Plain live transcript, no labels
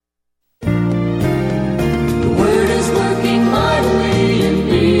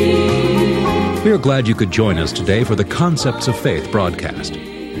glad you could join us today for the Concepts of Faith broadcast.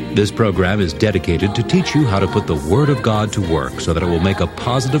 This program is dedicated to teach you how to put the Word of God to work so that it will make a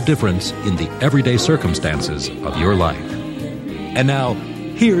positive difference in the everyday circumstances of your life. And now,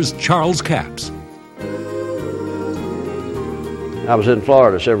 here's Charles Capps. I was in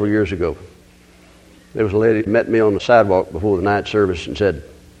Florida several years ago. There was a lady who met me on the sidewalk before the night service and said,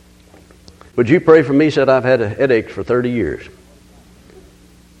 "Would you pray for me?" Said, "I've had a headache for 30 years.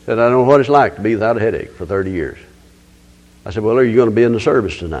 Said, "I don't know what it's like to be without a headache for 30 years. I said, "Well, are you going to be in the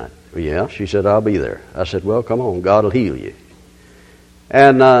service tonight?" "Well, yeah." She said, "I'll be there." I said, "Well, come on, God will heal you."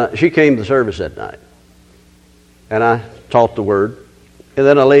 And she came to the service that night. And I taught the Word. And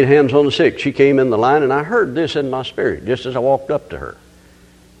then I laid hands on the sick. She came in the line, and I heard this in my spirit just as I walked up to her.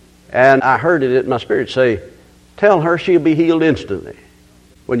 And I heard it in my spirit say, "Tell her she'll be healed instantly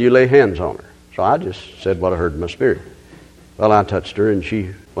when you lay hands on her." So I just said what I heard in my spirit. Well, I touched her, and she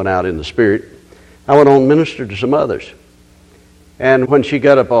went out in the spirit. I went on and ministered to some others. And when she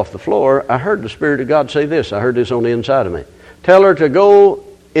got up off the floor, I heard the Spirit of God say this. I heard this on the inside of me. "Tell her to go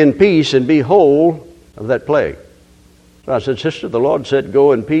in peace and be whole of that plague." So I said, "Sister, the Lord said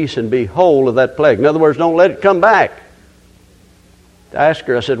go in peace and be whole of that plague." In other words, don't let it come back. I asked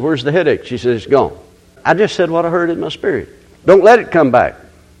her, I said, "Where's the headache?" She said, "It's gone." I just said what I heard in my spirit. Don't let it come back.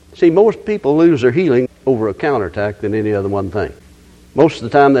 See, most people lose their healing over a counterattack than any other one thing. Most of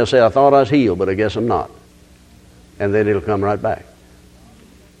the time they'll say, "I thought I was healed, but I guess I'm not." And then it'll come right back.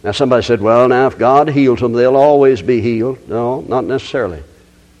 Now somebody said, "Well, now if God heals them, they'll always be healed." No, not necessarily.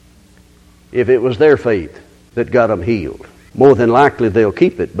 If it was their faith that got them healed, more than likely they'll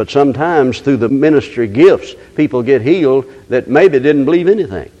keep it. But sometimes through the ministry gifts, people get healed that maybe didn't believe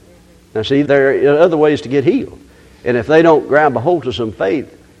anything. Now see, there are other ways to get healed. And if they don't grab a hold of some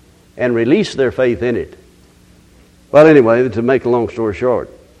faith and release their faith in it. Well, anyway, to make a long story short,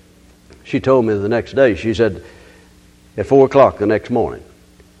 she told me the next day, she said, at 4 o'clock the next morning,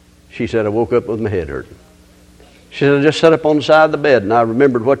 she said, "I woke up with my head hurting." She said, "I just sat up on the side of the bed and I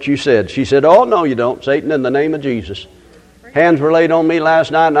remembered what you said." She said, "Oh, no, you don't, Satan, in the name of Jesus. Hands were laid on me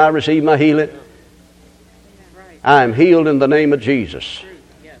last night and I received my healing. I am healed in the name of Jesus."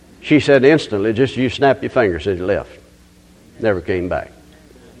 She said, instantly, just you snap your fingers, said it left. Never came back.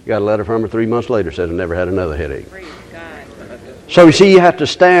 Got a letter from her 3 months later, said I never had another headache. So you see, you have to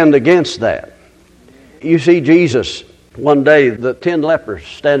stand against that. You see Jesus, one day, the 10 lepers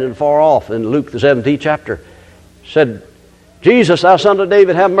standing far off in Luke the 17th chapter, said, "Jesus, thou son of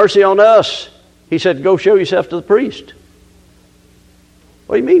David, have mercy on us." He said, "Go show yourself to the priest."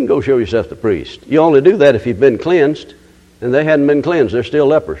 What do you mean, go show yourself to the priest? You only do that if you've been cleansed, and they hadn't been cleansed. They're still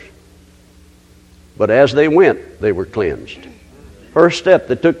lepers. But as they went, they were cleansed. First step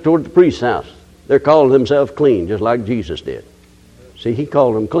they took toward the priest's house. They're calling themselves clean, just like Jesus did. See, he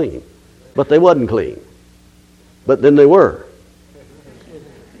called them clean. But they wasn't clean. But then they were.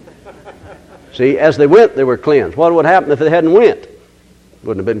 See, as they went, they were cleansed. What would happen if they hadn't went?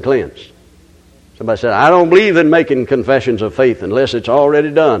 Wouldn't have been cleansed. Somebody said, "I don't believe in making confessions of faith unless it's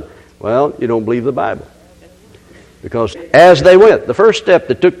already done." Well, you don't believe the Bible. Because as they went, the first step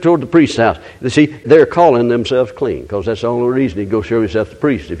they took toward the priest's house, you see, they're calling themselves clean, because that's the only reason you go show yourself to the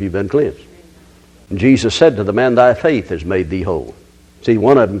priest if you've been cleansed. And Jesus said to the man, "Thy faith has made thee whole." See,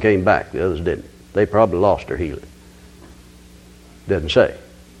 one of them came back, the others didn't. They probably lost their healing. Doesn't say.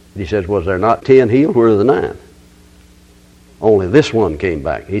 He says, "Was there not 10 healed? Where are the 9? Only this one came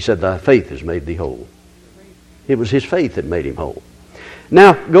back." He said, "Thy faith has made thee whole." It was his faith that made him whole.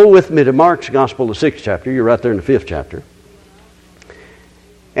 Now, go with me to Mark's Gospel, the 6th chapter. You're right there in the 5th chapter.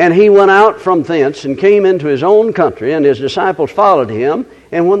 "And he went out from thence and came into his own country, and his disciples followed him.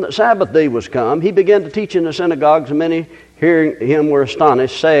 And when the Sabbath day was come, he began to teach in the synagogues, and many hearing him were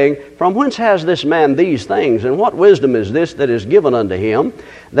astonished, saying, From whence has this man these things? And what wisdom is this that is given unto him,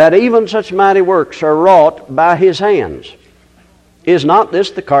 that even such mighty works are wrought by his hands? Is not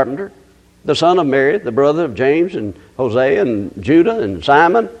this the carpenter, the son of Mary, the brother of James and Hosea and Judah and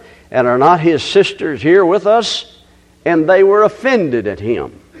Simon? And are not his sisters here with us? And they were offended at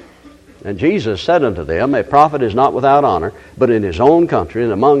him. And Jesus said unto them, A prophet is not without honor, but in his own country,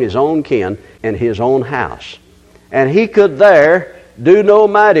 and among his own kin, and his own house. And he could there do no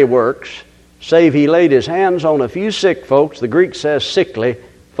mighty works, save he laid his hands on a few sick folks," the Greek says sickly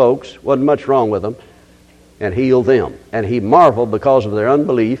folks, wasn't much wrong with them, "and healed them. And he marveled because of their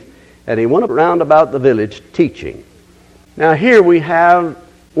unbelief, and he went around about the village teaching." Now here we have,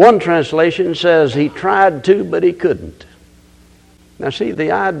 one translation says he tried to, but he couldn't. Now see,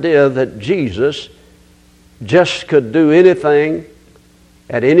 the idea that Jesus just could do anything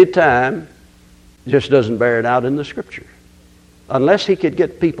at any time just doesn't bear it out in the Scripture. Unless he could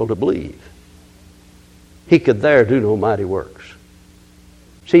get people to believe. he could there do no mighty works.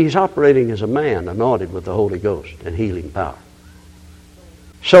 See, he's operating as a man anointed with the Holy Ghost and healing power.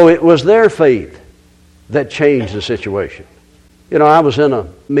 So it was their faith that changed the situation. You know, I was in a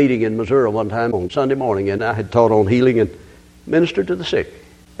meeting in Missouri one time on Sunday morning, and I had taught on healing and ministered to the sick.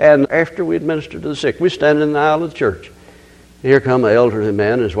 And after we had ministered to the sick, we were standing in the aisle of the church. Here come an elderly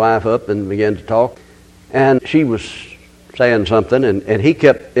man and his wife up and began to talk. And she was saying something, and he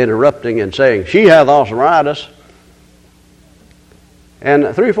kept interrupting and saying, "She hath arthritis."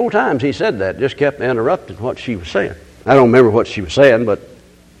 And 3 or 4 times he said that, just kept interrupting what she was saying. I don't remember what she was saying, but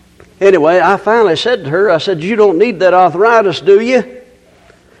anyway, I finally said to her, I said, "You don't need that arthritis, do you?"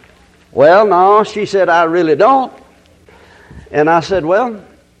 "Well, no," she said, "I really don't." And I said, "Well,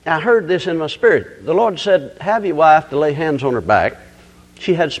 I heard this in my spirit. The Lord said, have your wife to lay hands on her back."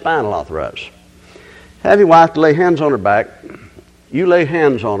 She had spinal arthritis. "Have your wife to lay hands on her back. You lay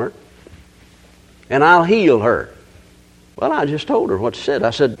hands on her, and I'll heal her." Well, I just told her what she said.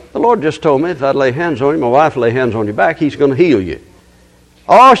 I said, "The Lord just told me if I'd lay hands on you, my wife lay hands on your back, He's going to heal you."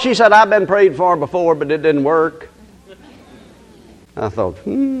 "Oh," she said, "I've been prayed for before, but it didn't work." I thought,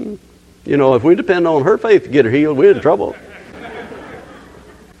 you know, if we depend on her faith to get her healed, we're in trouble.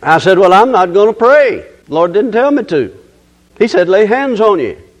 I said, "Well, I'm not going to pray. The Lord didn't tell me to. He said, lay hands on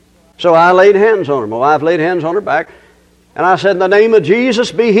you." So I laid hands on her. My wife laid hands on her back. And I said, "In the name of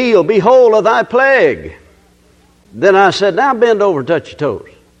Jesus, be healed. Be whole of thy plague." Then I said, "Now bend over and touch your toes."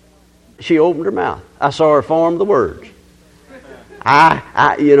 She opened her mouth. I saw her form the words.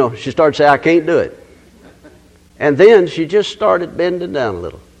 She started saying, "I can't do it." And then she just started bending down a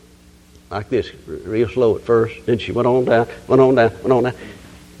little. Like this, real slow at first. Then she went on down, went on down, went on down.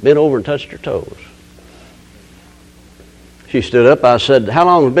 Bent over and touched her toes. She stood up. I said, "How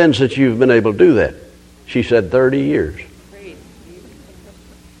long has it been since you've been able to do that?" She said, 30 years.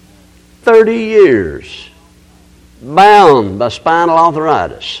 30 years. Bound by spinal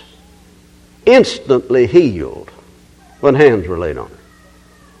arthritis. Instantly healed when hands were laid on her.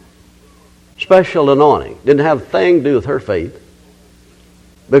 Special anointing. Didn't have a thing to do with her faith.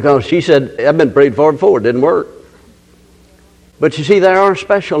 Because she said, "I've been prayed for before. It didn't work." But you see, there are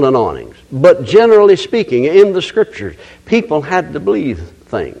special anointings. But generally speaking, in the Scriptures, people had to believe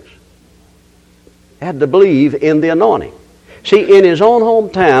things. Had to believe in the anointing. See, in his own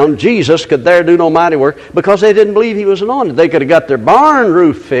hometown, Jesus could there do no mighty work because they didn't believe he was anointed. They could have got their barn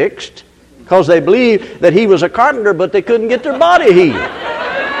roof fixed because they believed that he was a carpenter, but they couldn't get their body healed.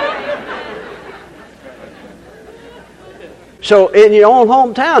 So in your own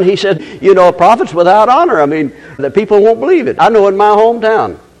hometown, he said, you know, a prophet's without honor. I mean, the people won't believe it. I know in my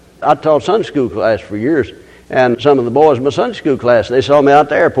hometown, I taught Sunday school class for years, and some of the boys in my Sunday school class, they saw me out at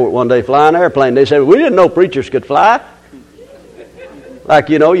the airport one day flying an airplane. They said, "We didn't know preachers could fly." Like,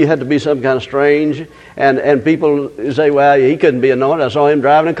 you know, you had to be some kind of strange. And people say, "Well, he couldn't be anointed. I saw him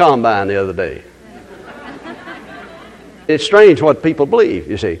driving a combine the other day." It's strange what people believe,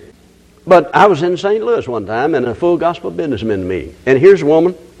 you see. But I was in St. Louis one time in a full gospel businessman meeting. And here's a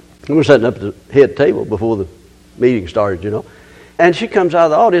woman who was sitting up at the head table before the meeting started, you know. And she comes out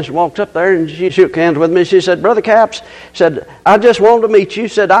of the audience and walks up there and she shook hands with me. She said, "Brother Capps," said, "I just wanted to meet you."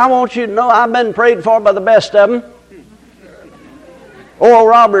 Said, "I want you to know I've been prayed for by the best of them. Oral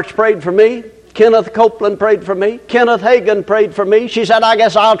Roberts prayed for me. Kenneth Copeland prayed for me. Kenneth Hagin prayed for me." She said, "I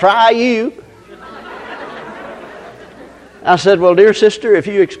guess I'll try you." I said, "Well, dear sister, if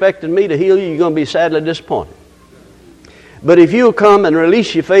you expected me to heal you, you're going to be sadly disappointed. But if you'll come and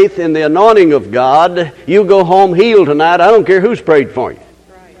release your faith in the anointing of God, you'll go home healed tonight. I don't care who's prayed for you."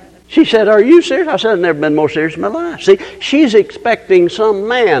 Right. She said, "Are you serious?" I said, "I've never been more serious in my life." See, she's expecting some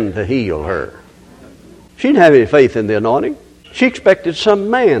man to heal her. She didn't have any faith in the anointing. She expected some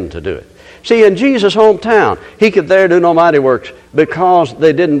man to do it. See, in Jesus' hometown, he could there do no mighty works because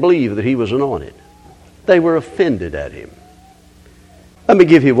they didn't believe that he was anointed. They were offended at him. Let me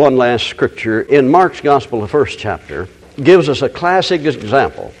give you one last scripture. In Mark's Gospel, the 1st chapter, gives us a classic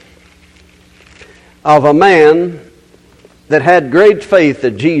example of a man that had great faith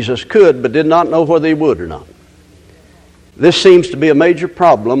that Jesus could, but did not know whether he would or not. This seems to be a major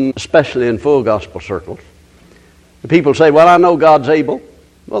problem, especially in full gospel circles. The people say, "Well, I know God's able."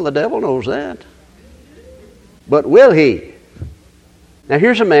 Well, the devil knows that. But will he? Now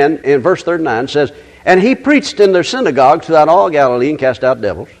here's a man in verse 39 says, "And he preached in their synagogues throughout all Galilee and cast out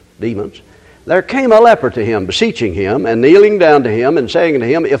demons. There came a leper to him, beseeching him, and kneeling down to him, and saying to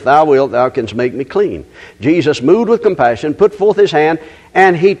him, If thou wilt, thou canst make me clean. Jesus, moved with compassion, put forth his hand,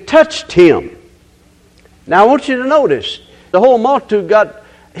 and he touched him." Now I want you to notice, the whole multitude got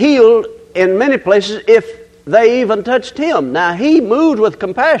healed in many places if they even touched him. Now he, moved with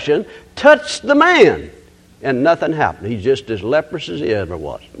compassion, touched the man. and nothing happened. He's just as leprous as he ever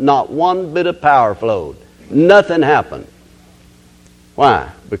was. Not one bit of power flowed. Nothing happened. Why?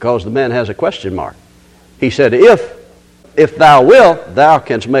 Because the man has a question mark. He said, if thou wilt, thou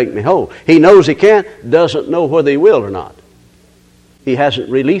canst make me whole. He knows he can't, doesn't know whether he will or not. He hasn't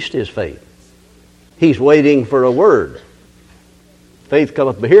released his faith. He's waiting for a word. Faith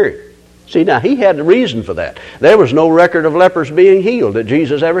cometh by hearing. See, now, he had a reason for that. There was no record of lepers being healed, that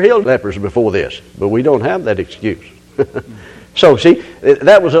Jesus ever healed lepers before this. But we don't have that excuse. So, see,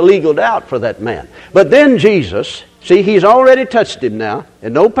 that was a legal doubt for that man. But then Jesus, see, he's already touched him now,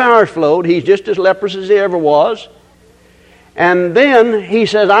 and no power's flowed. He's just as leprous as he ever was. And then he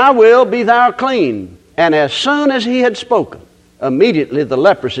says, I will, be thou clean. And as soon as he had spoken, immediately the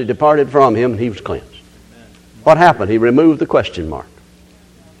leprosy departed from him, and he was cleansed. What happened? He removed the question mark.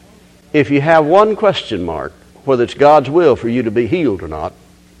 If you have one question mark, whether it's God's will for you to be healed or not,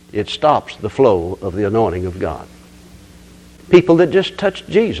 it stops the flow of the anointing of God. People that just touched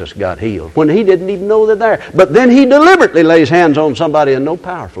Jesus got healed when he didn't even know they're there. But then he deliberately lays hands on somebody and no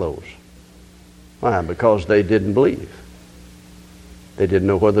power flows. Why? Because they didn't believe. They didn't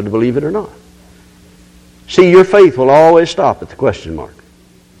know whether to believe it or not. See, your faith will always stop at the question mark.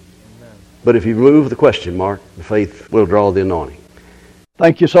 Amen. But if you remove the question mark, the faith will draw the anointing.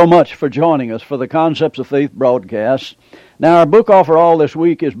 Thank you so much for joining us for the Concepts of Faith broadcast. Now, our book offer all this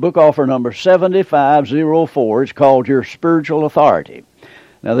week is book offer number 7504. It's called Your Spiritual Authority.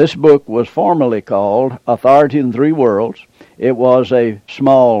 Now, this book was formerly called Authority in Three Worlds. It was a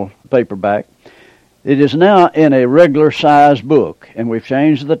small paperback. It is now in a regular size book, and we've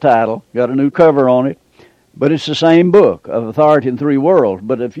changed the title, got a new cover on it, but it's the same book of Authority in Three Worlds.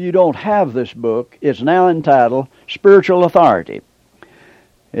 But if you don't have this book, it's now entitled Spiritual Authority.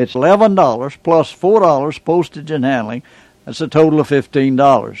 It's $11 plus $4 postage and handling. That's a total of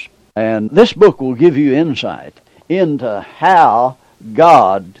 $15. And this book will give you insight into how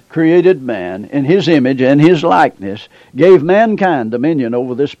God created man in his image and his likeness, gave mankind dominion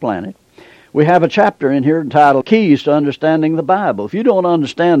over this planet. We have a chapter in here entitled Keys to Understanding the Bible. If you don't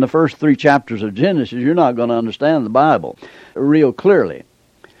understand the first 3 chapters of Genesis, you're not going to understand the Bible real clearly.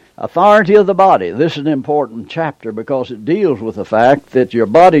 Authority of the body. This is an important chapter because it deals with the fact that your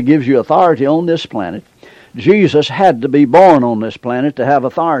body gives you authority on this planet. Jesus had to be born on this planet to have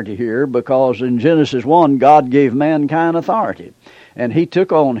authority here because in Genesis 1, God gave mankind authority. And he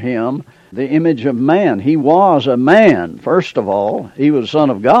took on him the image of man. He was a man, first of all. He was the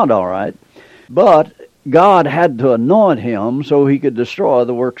Son of God, all right. But God had to anoint him so he could destroy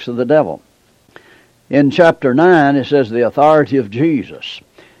the works of the devil. In chapter 9, it says the authority of Jesus.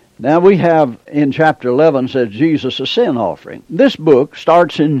 Now we have in chapter 11 says Jesus a sin offering. This book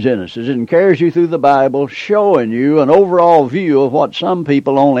starts in Genesis and carries you through the Bible, showing you an overall view of what some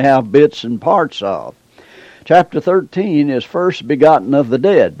people only have bits and parts of. Chapter 13 is first begotten of the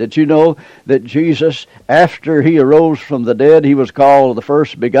dead. Did you know that Jesus, after he arose from the dead, he was called the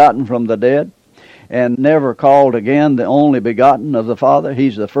first begotten from the dead and never called again the only begotten of the Father?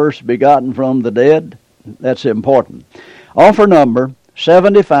 He's the first begotten from the dead. That's important. Offer number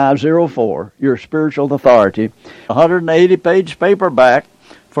 7504, Your Spiritual Authority, 180-page paperback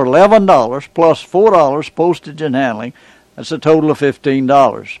for $11 plus $4 postage and handling. That's a total of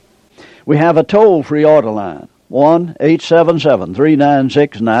 $15. We have a toll-free order line,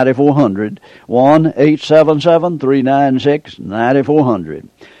 1-877-396-9400, 1-877-396-9400.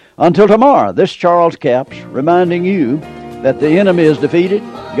 Until tomorrow, this Charles Capps reminding you that the enemy is defeated,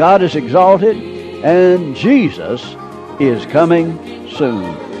 God is exalted, and Jesus is coming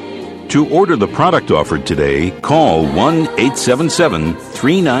soon. To order the product offered today, call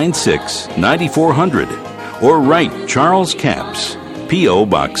 1-877-396-9400 or write Charles Capps, P.O.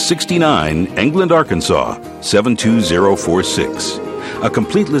 Box 69, England, Arkansas, 72046. A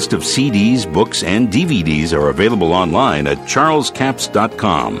complete list of CDs, books, and DVDs are available online at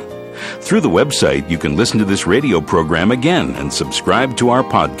charlescapps.com. Through the website, you can listen to this radio program again and subscribe to our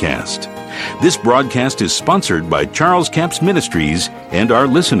podcast. This broadcast is sponsored by Charles Capps Ministries and our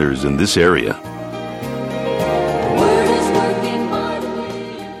listeners in this area.